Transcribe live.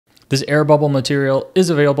This air bubble material is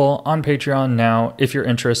available on Patreon now if you're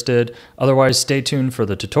interested. Otherwise, stay tuned for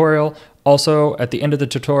the tutorial. Also, at the end of the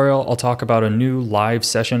tutorial, I'll talk about a new live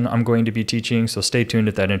session I'm going to be teaching, so stay tuned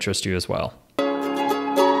if that interests you as well.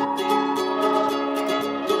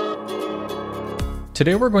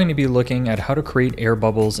 Today we're going to be looking at how to create air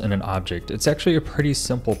bubbles in an object. It's actually a pretty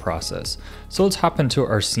simple process. So let's hop into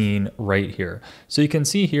our scene right here. So you can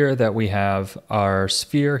see here that we have our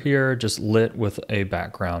sphere here just lit with a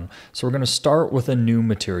background. So we're going to start with a new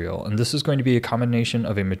material, and this is going to be a combination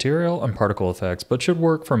of a material and particle effects, but should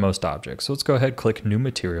work for most objects. So let's go ahead, click new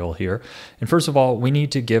material here. And first of all, we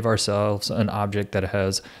need to give ourselves an object that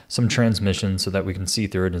has some transmission so that we can see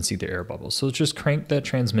through it and see the air bubbles. So let's just crank that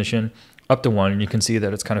transmission up to 1, and you can see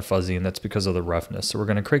that it's kind of fuzzy, and that's because of the roughness. So we're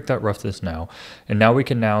going to crank that roughness now, and now we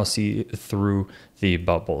can now see through the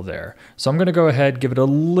bubble there. So I'm going to go ahead, give it a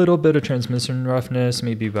little bit of transmission roughness,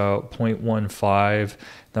 maybe about 0.15.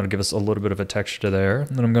 That'll give us a little bit of a texture there.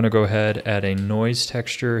 And then I'm going to go ahead, add a noise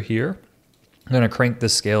texture here. I'm going to crank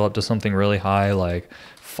this scale up to something really high, like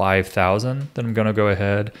 5,000. Then I'm going to go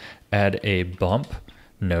ahead, add a bump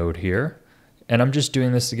node here. And I'm just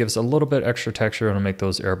doing this to give us a little bit extra texture and make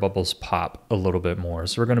those air bubbles pop a little bit more.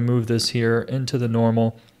 So we're going to move this here into the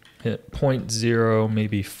normal, hit 0.0,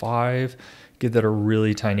 maybe 5, give that a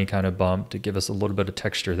really tiny kind of bump to give us a little bit of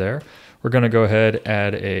texture there. We're going to go ahead,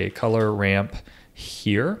 add a color ramp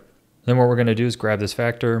here. Then what we're going to do is grab this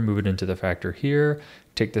factor, move it into the factor here,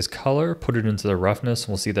 take this color, put it into the roughness.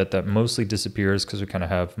 We'll see that that mostly disappears because we kind of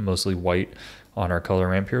have mostly white on our color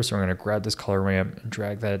ramp here. So we're going to grab this color ramp and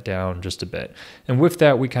drag that down just a bit. And with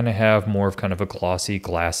that, we kind of have more of kind of a glossy,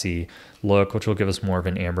 glassy look, which will give us more of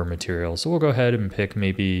an amber material. So we'll go ahead and pick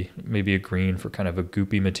maybe a green for kind of a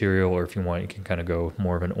goopy material, or if you want, you can kind of go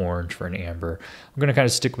more of an orange for an amber. I'm going to kind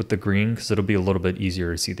of stick with the green because it'll be a little bit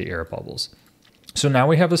easier to see the air bubbles. So now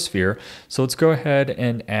we have a sphere. So let's go ahead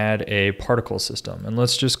and add a particle system, and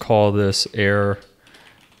let's just call this air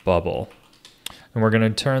bubble. And we're going to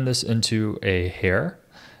turn this into a hair,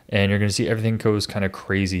 and you're going to see everything goes kind of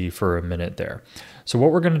crazy for a minute there. So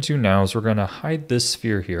what we're going to do now is we're going to hide this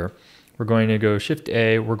sphere here. We're going to go Shift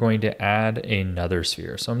A, we're going to add another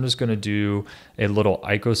sphere. So I'm just going to do a little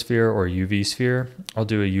icosphere or UV sphere. I'll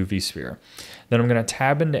do a UV sphere. Then I'm going to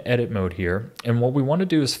tab into edit mode here. And what we want to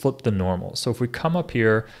do is flip the normal. So if we come up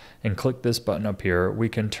here and click this button up here, we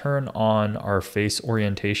can turn on our face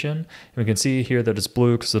orientation. And we can see here that it's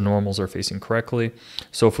blue because the normals are facing correctly.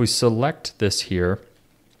 So if we select this here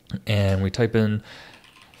and we type in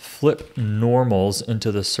flip normals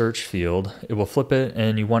into the search field, it will flip it,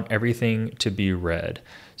 and you want everything to be red.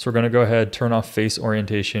 So we're going to go ahead, turn off face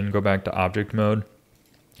orientation, go back to object mode,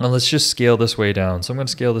 and let's just scale this way down. So I'm going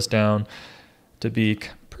to scale this down to be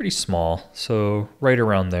pretty small, so right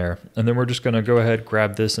around there. And then we're just going to go ahead,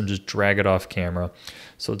 grab this and just drag it off camera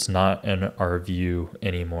so it's not in our view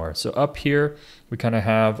anymore. So up here we kind of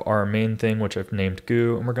have our main thing, which I've named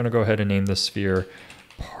goo, and we're going to go ahead and name this sphere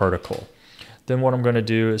particle. Then what I'm going to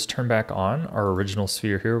do is turn back on our original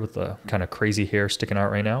sphere here with the kind of crazy hair sticking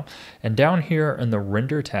out right now. And down here in the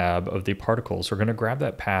render tab of the particles, we're going to grab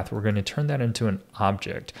that path. We're going to turn that into an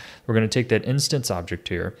object. We're going to take that instance object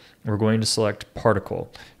here. We're going to select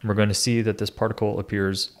particle. And we're going to see that this particle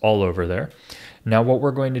appears all over there. Now what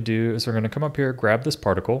we're going to do is we're going to come up here, grab this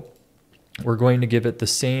particle. We're going to give it the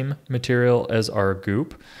same material as our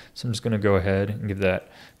goop. So I'm just going to go ahead and give that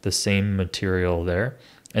the same material there.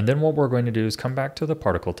 And then what we're going to do is come back to the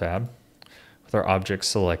particle tab with our object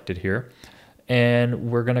selected here. And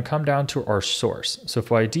we're going to come down to our source. So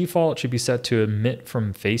by default, it should be set to emit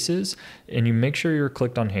from faces. And you make sure you're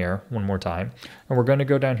clicked on hair one more time. And we're going to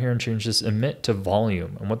go down here and change this emit to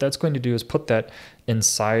volume. And what that's going to do is put that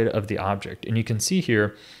inside of the object. And you can see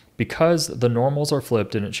here, because the normals are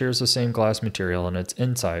flipped and it shares the same glass material and it's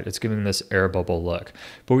inside, it's giving this air bubble look.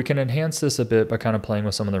 But we can enhance this a bit by kind of playing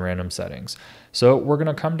with some of the random settings. So we're going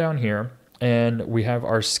to come down here and we have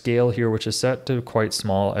our scale here, which is set to quite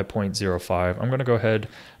small at 0.05. I'm going to go ahead,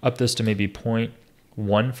 up this to maybe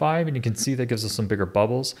 0.15, and you can see that gives us some bigger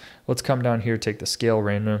bubbles. Let's come down here, take the scale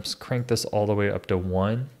randoms, crank this all the way up to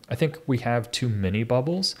 1. I think we have too many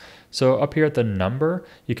bubbles. So up here at the number,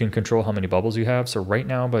 you can control how many bubbles you have. So right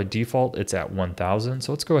now by default, it's at 1000.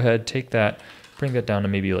 So let's go ahead, take that, bring that down to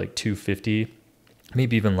maybe like 250,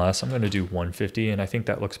 maybe even less. I'm going to do 150, and I think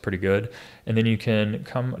that looks pretty good. And then you can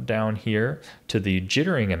come down here to the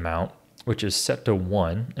jittering amount, which is set to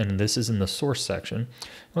 1, and this is in the source section.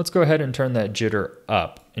 Let's go ahead and turn that jitter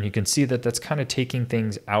up, and you can see that that's kind of taking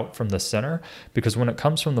things out from the center, because when it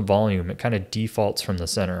comes from the volume, it kind of defaults from the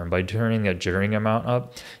center, and by turning that jittering amount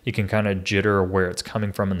up, you can kind of jitter where it's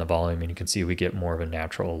coming from in the volume, and you can see we get more of a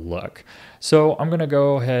natural look. So I'm going to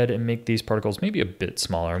go ahead and make these particles maybe a bit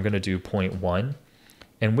smaller. I'm going to do 0.1,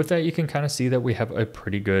 and with that you can kind of see that we have a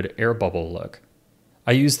pretty good air bubble look.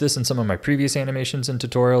 I used this in some of my previous animations and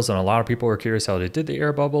tutorials, and a lot of people were curious how they did the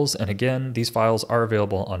air bubbles. And again, these files are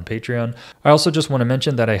available on Patreon. I also just want to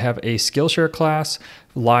mention that I have a Skillshare class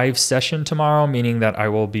live session tomorrow, meaning that I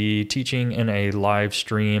will be teaching in a live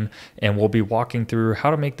stream, and we'll be walking through how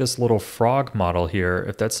to make this little frog model here.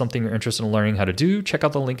 If that's something you're interested in learning how to do, check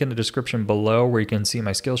out the link in the description below where you can see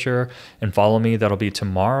my Skillshare and follow me. That'll be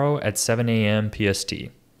tomorrow at 7 a.m. PST.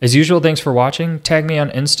 As usual, thanks for watching. Tag me on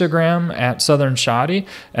Instagram at Southern Shoddy,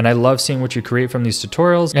 and I love seeing what you create from these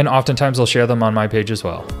tutorials, and oftentimes I'll share them on my page as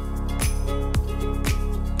well.